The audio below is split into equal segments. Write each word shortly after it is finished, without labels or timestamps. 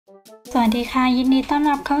สวัสดีค่ะยินดีต้อน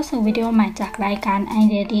รับเข้าสู่วิดีโอใหม่จากรายการไอ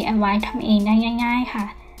เดีย DIY ทำเองได้ง่ายๆค่ะ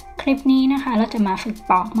คลิปนี้นะคะเราจะมาฝึก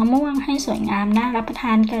ปอกมะม่วงให้สวยงามน่ารับประท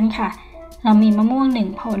านกันค่ะเรามีมะม่วง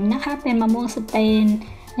1ผลนะคะเป็นมะม่วงสเปน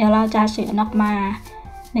เดี๋ยวเราจะเฉือนออกมา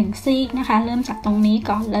1ซีกนะคะเริ่มจากตรงนี้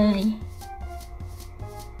ก่อนเลย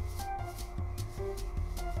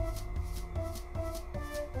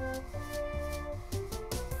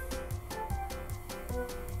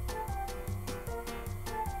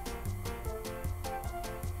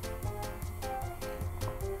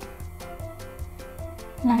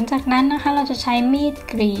หลังจากนั้นนะคะเราจะใช้มีด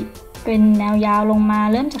กรีดเป็นแนวยาวลงมา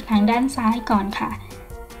เริ่มจากทางด้านซ้ายก่อนค่ะ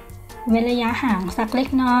เว้นระยะห่างสักเล็ก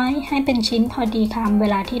น้อยให้เป็นชิ้นพอดีคำเว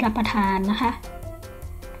ลาที่รับประทานนะคะ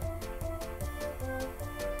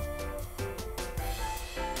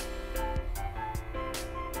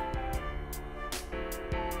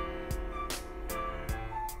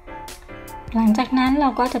หลังจากนั้นเรา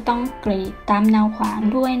ก็จะต้องกรีดตามแนวขวาง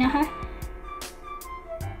ด้วยนะคะ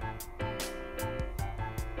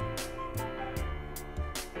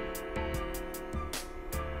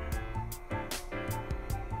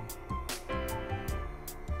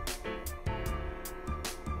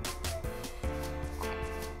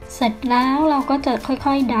เสร็จแล้วเราก็จะค่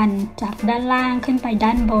อยๆดันจากด้านล่างขึ้นไปด้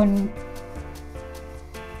านบน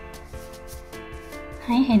ใ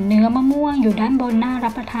ห้เห็นเนื้อมะม่วงอยู่ด้านบนน่ารั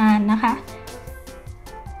บประทานนะคะ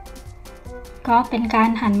ก็เป็นการ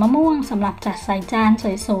หั่นมะม่วงสำหรับจัดใส่จาน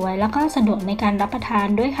สวยๆแล้วก็สะดวกในการรับประทาน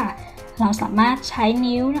ด้วยค่ะเราสามารถใช้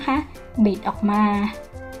นิ้วนะคะบิดออกมา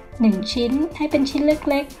1ชิ้นให้เป็นชิ้นเ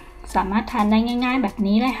ล็กๆสามารถทานได้ง่ายๆแบบ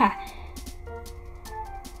นี้เลยค่ะ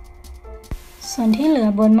ส่วนที่เหลือ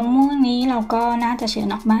บนมะม่วงนี้เราก็น่าจะเฉือน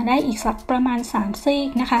ออกมาได้อีกสักประมาณ3ซีก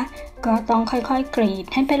นะคะก็ต้องค่อยๆกรีด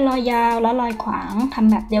ให้เป็นรอยยาวและรอยขวางท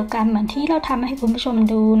ำแบบเดียวกันเหมือนที่เราทำให้คุณผู้ชม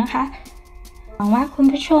ดูนะคะหวังว่าคุณ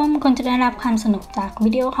ผู้ชมคงจะได้รับความสนุกจาก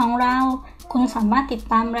วิดีโอของเราคุณสามารถติด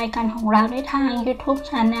ตามรายการของเราได้ทาง YouTube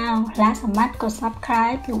Channel และสามารถกด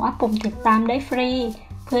Subscribe หรือว่าปุ่มติดตามได้ฟรี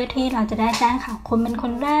เพื่อที่เราจะได้แจ้งข่าวคุณเป็นค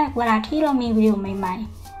นแรกเวลาที่เรามีวิดีโอใหม่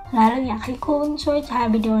ๆและเราอยากให้คุณช่วยแช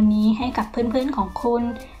ร์วิดีโอนี้ให้กับเพื่อนๆของคุณ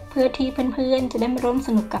เพื่อที่เพื่อนๆจะได้มาร่วมส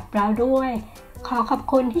นุกกับเราด้วยขอขอบ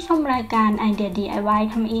คุณที่ชมรายการไอเดีย DIY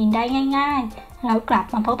ทำเองได้ง่ายๆแล้วกลับ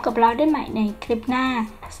มาพบกับเราได้ใหม่ในคลิปหน้า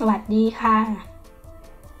สวัสดีค่ะ